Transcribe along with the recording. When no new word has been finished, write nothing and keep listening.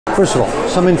First of all,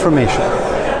 some information.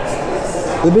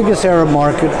 The biggest Arab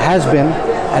market has been,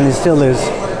 and it still is,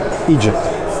 Egypt.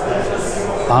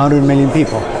 100 million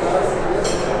people.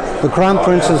 The Crown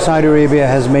Prince of Saudi Arabia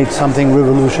has made something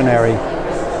revolutionary,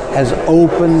 has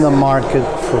opened the market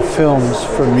for films,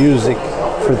 for music,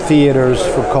 for theaters,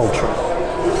 for culture.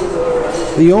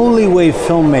 The only way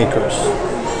filmmakers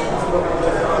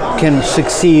can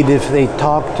succeed if they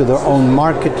talk to their own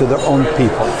market, to their own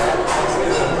people.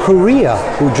 Korea,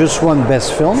 who just won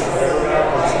Best Film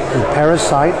in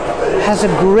Parasite, has a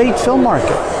great film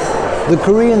market. The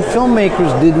Korean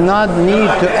filmmakers did not need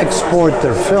to export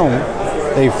their film.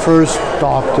 They first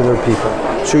talked to their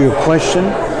people. So your question,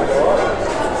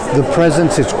 the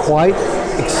presence is quite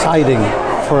exciting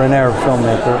for an Arab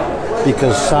filmmaker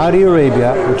because Saudi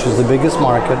Arabia, which is the biggest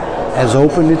market, has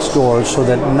opened its doors so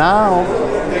that now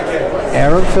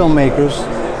Arab filmmakers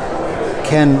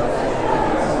can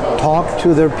talk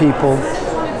to their people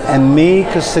and make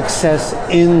a success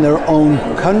in their own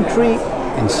country,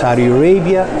 in Saudi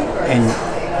Arabia, in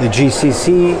the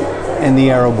GCC, and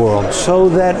the Arab world, so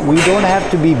that we don't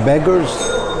have to be beggars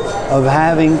of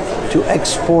having to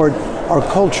export our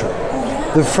culture.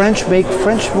 The French make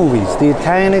French movies, the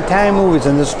Italian movies,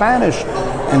 and the Spanish,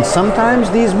 and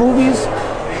sometimes these movies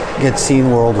get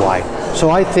seen worldwide. So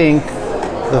I think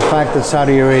the fact that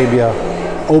Saudi Arabia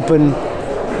opened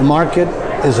the market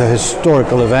is a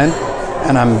historical event,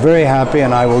 and I'm very happy,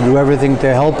 and I will do everything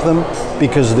to help them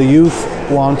because the youth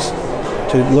wants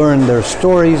to learn their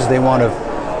stories, they want to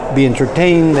be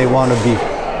entertained, they want to be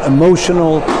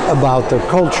emotional about their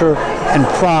culture and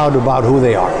proud about who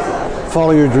they are.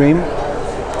 Follow your dream.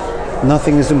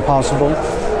 Nothing is impossible,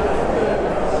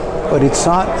 but it's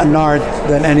not an art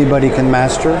that anybody can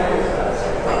master.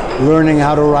 Learning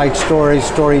how to write stories,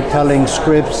 storytelling,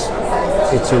 scripts,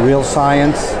 it's a real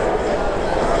science.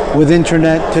 With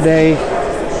internet today,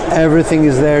 everything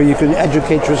is there. You can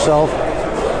educate yourself.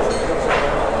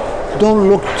 Don't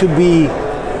look to be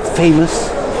famous.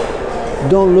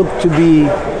 Don't look to be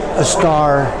a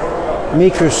star.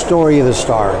 Make your story the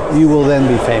star. You will then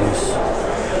be famous.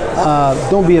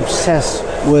 Don't be obsessed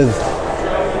with,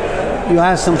 you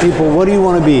ask some people, what do you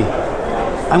want to be?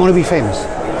 I want to be famous.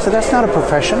 So that's not a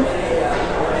profession.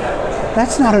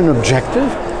 That's not an objective.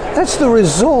 That's the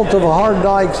result of a hard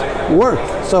day's work.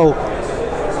 So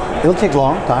it'll take a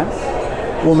long time.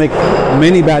 We'll make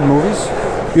many bad movies.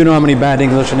 You know how many bad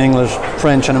English,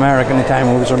 French, and American,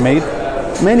 Italian movies are made?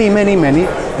 Many, many, many.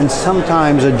 And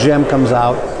sometimes a gem comes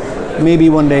out. Maybe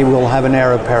one day we'll have an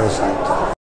Arab Parasite.